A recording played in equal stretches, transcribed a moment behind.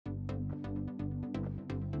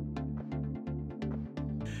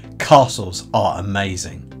Castles are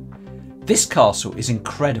amazing. This castle is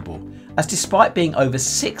incredible, as despite being over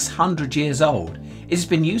 600 years old, it has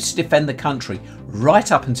been used to defend the country right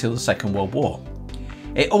up until the Second World War.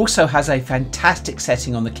 It also has a fantastic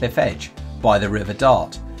setting on the cliff edge by the River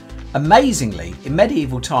Dart. Amazingly, in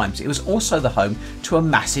medieval times it was also the home to a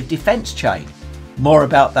massive defence chain. More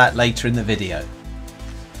about that later in the video.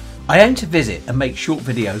 I aim to visit and make short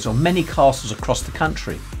videos on many castles across the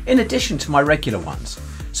country, in addition to my regular ones,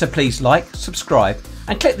 so please like, subscribe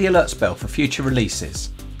and click the alerts bell for future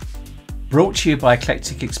releases. Brought to you by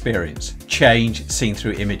Eclectic Experience, change seen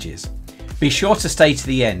through images. Be sure to stay to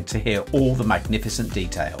the end to hear all the magnificent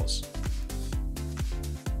details.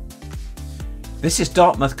 This is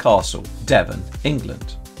Dartmouth Castle, Devon,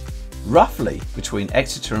 England, roughly between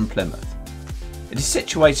Exeter and Plymouth. It is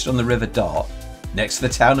situated on the River Dart, next to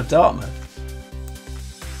the town of Dartmouth.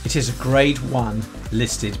 It is a Grade 1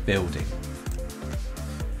 listed building.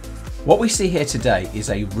 What we see here today is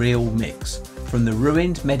a real mix, from the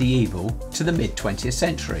ruined medieval to the mid-20th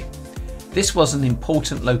century. This was an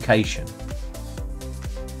important location.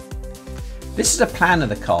 This is a plan of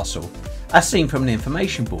the castle, as seen from an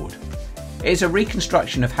information board. It is a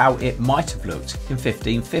reconstruction of how it might have looked in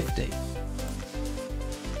 1550.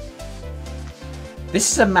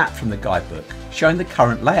 This is a map from the guidebook showing the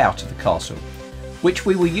current layout of the castle, which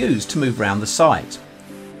we will use to move around the site.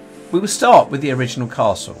 We will start with the original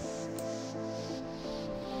castle.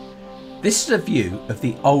 This is a view of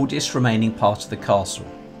the oldest remaining part of the castle.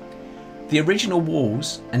 The original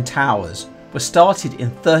walls and towers were started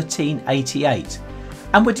in 1388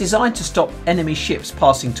 and were designed to stop enemy ships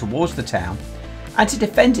passing towards the town and to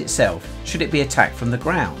defend itself should it be attacked from the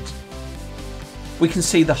ground. We can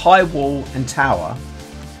see the high wall and tower.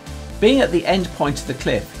 Being at the end point of the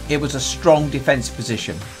cliff, it was a strong defensive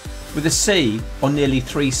position with a sea on nearly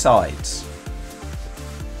 3 sides.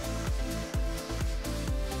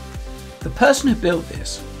 The person who built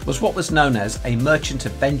this was what was known as a merchant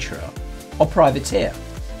adventurer or privateer.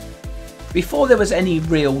 Before there was any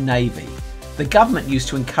real navy, the government used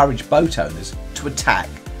to encourage boat owners to attack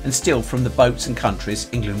and steal from the boats and countries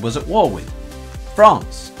England was at war with,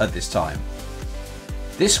 France at this time.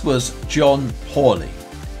 This was John Hawley,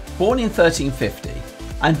 born in 1350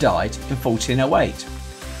 and died in 1408.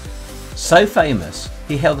 So famous,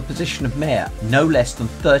 he held the position of mayor no less than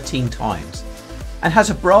 13 times and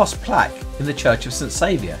has a brass plaque in the Church of St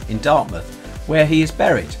Saviour in Dartmouth, where he is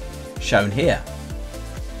buried, shown here.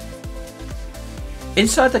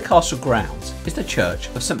 Inside the castle grounds is the Church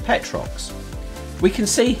of St Petrox. We can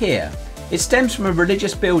see here it stems from a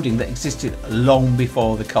religious building that existed long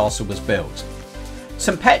before the castle was built.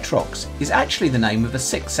 St Petrox is actually the name of a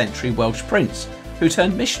 6th century Welsh prince who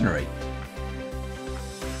turned missionary.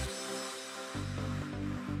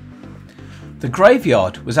 The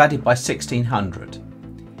graveyard was added by 1600.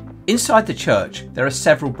 Inside the church there are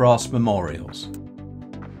several brass memorials.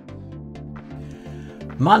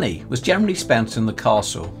 Money was generally spent on the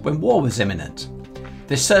castle when war was imminent.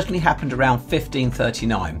 This certainly happened around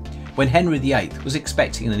 1539 when Henry VIII was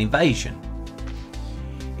expecting an invasion.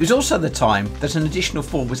 It was also the time that an additional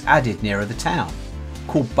fort was added nearer the town,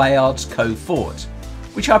 called Bayard's Cove Fort,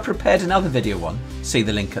 which I prepared another video on, see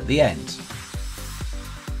the link at the end.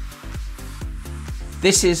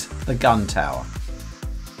 This is the gun tower.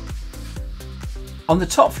 On the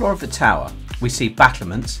top floor of the tower we see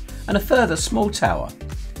battlements and a further small tower.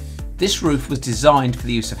 This roof was designed for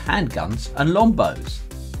the use of handguns and longbows.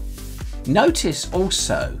 Notice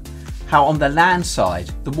also how on the land side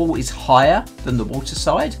the wall is higher than the water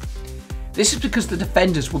side. This is because the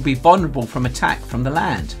defenders would be vulnerable from attack from the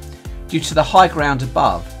land due to the high ground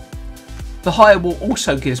above. The higher wall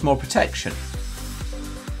also gives more protection.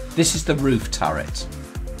 This is the roof turret.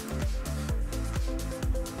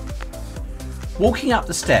 Walking up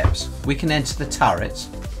the steps we can enter the turret,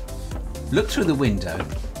 look through the window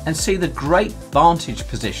and see the great vantage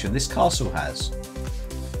position this castle has.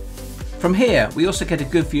 From here we also get a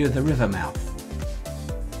good view of the river mouth.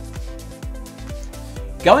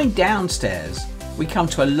 Going downstairs we come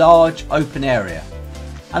to a large open area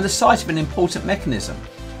and the site of an important mechanism,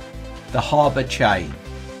 the harbour chain.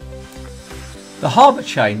 The harbour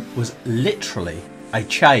chain was literally a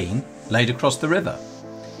chain laid across the river.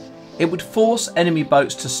 It would force enemy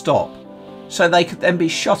boats to stop so they could then be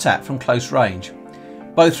shot at from close range,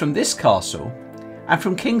 both from this castle and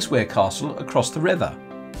from Kingswear Castle across the river.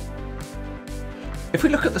 If we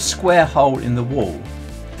look at the square hole in the wall,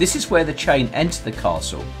 this is where the chain entered the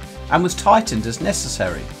castle and was tightened as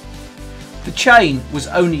necessary. The chain was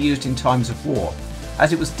only used in times of war,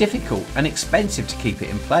 as it was difficult and expensive to keep it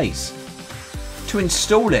in place. To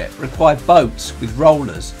install it required boats with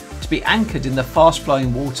rollers to be anchored in the fast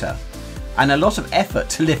flowing water and a lot of effort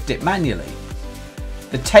to lift it manually.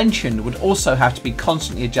 The tension would also have to be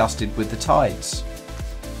constantly adjusted with the tides.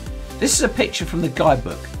 This is a picture from the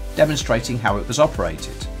guidebook demonstrating how it was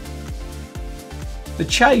operated. The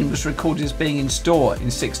chain was recorded as being in store in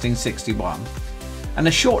 1661 and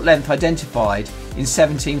a short length identified in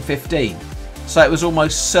 1715, so it was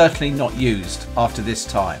almost certainly not used after this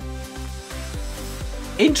time.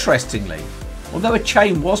 Interestingly, although a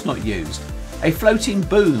chain was not used, a floating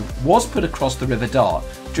boom was put across the River Dart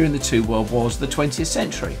during the two world wars of the 20th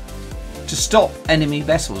century to stop enemy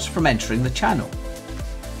vessels from entering the channel.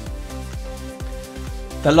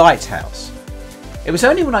 The lighthouse. It was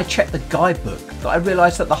only when I checked the guidebook that I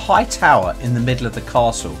realised that the high tower in the middle of the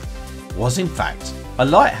castle was in fact a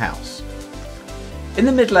lighthouse. In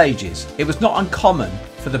the Middle Ages, it was not uncommon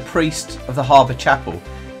for the priest of the harbour chapel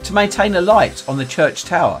to maintain a light on the church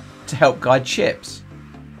tower to help guide ships.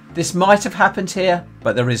 This might have happened here,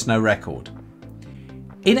 but there is no record.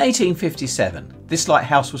 In 1857, this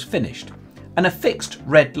lighthouse was finished and a fixed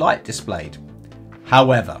red light displayed.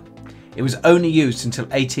 However, it was only used until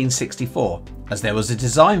 1864 as there was a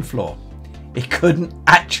design flaw. It couldn't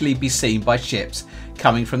actually be seen by ships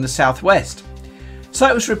coming from the southwest, so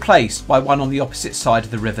it was replaced by one on the opposite side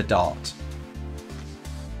of the River Dart.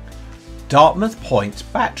 Dartmouth Point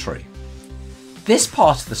Battery. This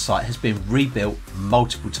part of the site has been rebuilt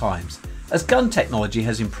multiple times as gun technology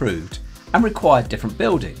has improved and required different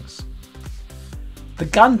buildings. The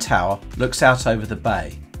gun tower looks out over the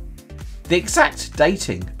bay. The exact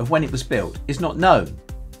dating of when it was built is not known,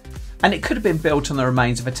 and it could have been built on the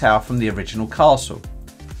remains of a tower from the original castle.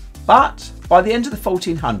 But by the end of the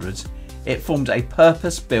 1400s, it formed a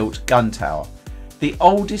purpose-built gun tower, the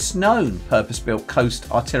oldest known purpose-built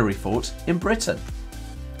coast artillery fort in Britain.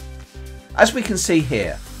 As we can see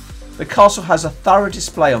here, the castle has a thorough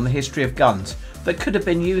display on the history of guns that could have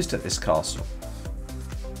been used at this castle.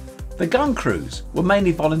 The gun crews were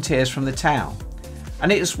mainly volunteers from the town,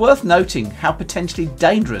 and it is worth noting how potentially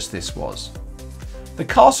dangerous this was. The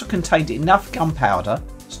castle contained enough gunpowder,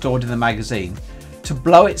 stored in the magazine, to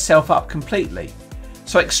blow itself up completely,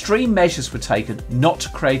 so extreme measures were taken not to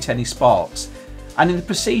create any sparks, and in the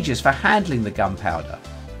procedures for handling the gunpowder.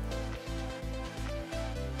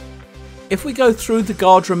 If we go through the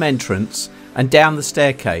guardroom entrance and down the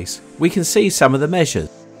staircase, we can see some of the measures.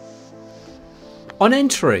 On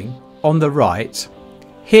entering, on the right,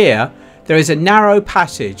 here there is a narrow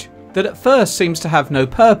passage that at first seems to have no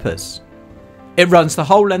purpose. It runs the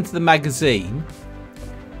whole length of the magazine,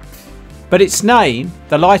 but its name,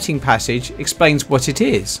 the lighting passage, explains what it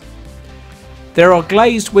is. There are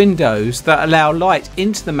glazed windows that allow light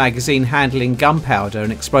into the magazine handling gunpowder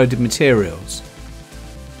and exploded materials.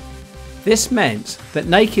 This meant that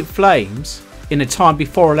naked flames, in a time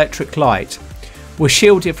before electric light, were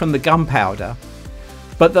shielded from the gunpowder,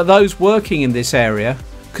 but that those working in this area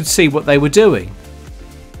could see what they were doing.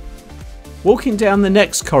 Walking down the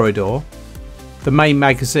next corridor, the main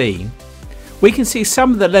magazine, we can see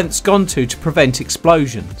some of the lengths gone to prevent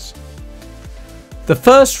explosions. The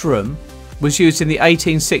first room was used in the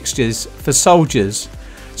 1860s for soldiers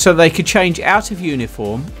so they could change out of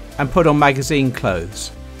uniform and put on magazine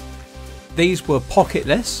clothes. These were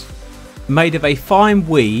pocketless, made of a fine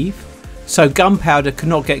weave so gunpowder could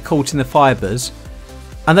not get caught in the fibres,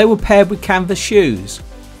 and they were paired with canvas shoes,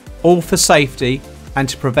 all for safety and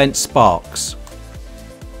to prevent sparks.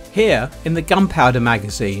 Here in the gunpowder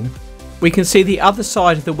magazine, we can see the other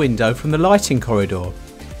side of the window from the lighting corridor.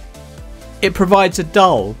 It provides a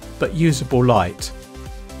dull but usable light.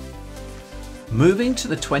 Moving to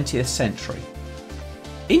the 20th century.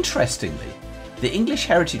 Interestingly, the English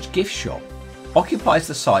Heritage Gift Shop occupies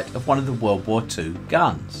the site of one of the World War II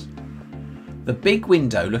guns. The big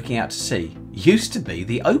window looking out to sea used to be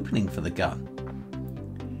the opening for the gun.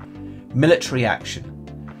 Military action.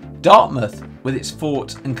 Dartmouth, with its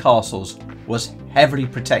fort and castles, was heavily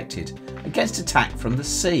protected against attack from the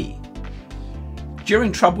sea.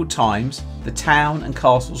 During troubled times, the town and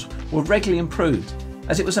castles were regularly improved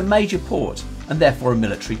as it was a major port and therefore a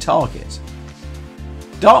military target.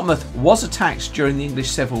 Dartmouth was attacked during the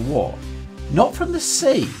English Civil War, not from the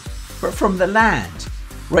sea, but from the land,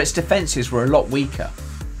 where its defences were a lot weaker.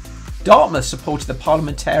 Dartmouth supported the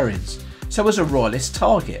parliamentarians, so was a royalist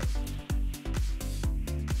target.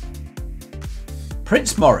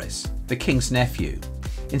 Prince Maurice, the King's nephew,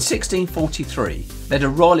 in 1643 led a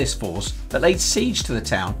royalist force that laid siege to the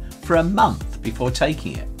town for a month before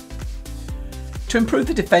taking it. To improve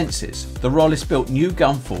the defences, the royalists built new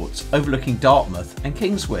gun forts overlooking Dartmouth and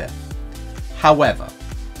Kingswear. However,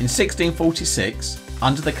 in 1646,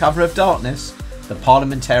 under the cover of darkness, the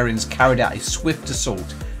parliamentarians carried out a swift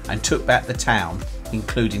assault and took back the town,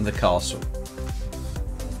 including the castle.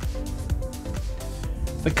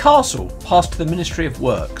 The castle passed to the Ministry of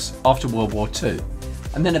Works after World War II,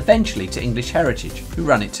 and then eventually to English Heritage, who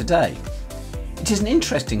run it today. It is an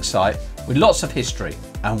interesting site with lots of history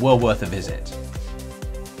and well worth a visit.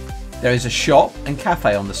 There is a shop and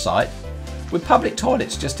cafe on the site, with public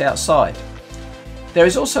toilets just outside. There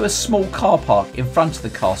is also a small car park in front of the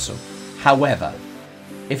castle. However,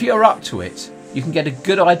 if you are up to it, you can get a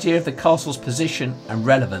good idea of the castle's position and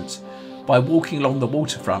relevance by walking along the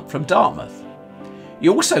waterfront from Dartmouth.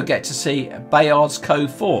 You also get to see Bayard's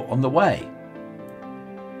Cove Fort on the way.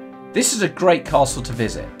 This is a great castle to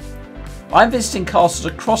visit. I'm visiting castles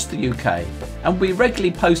across the UK and will be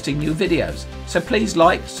regularly posting new videos, so please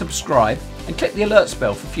like, subscribe and click the alerts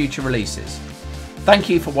bell for future releases. Thank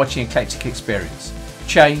you for watching Eclectic Experience,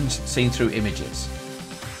 change seen through images.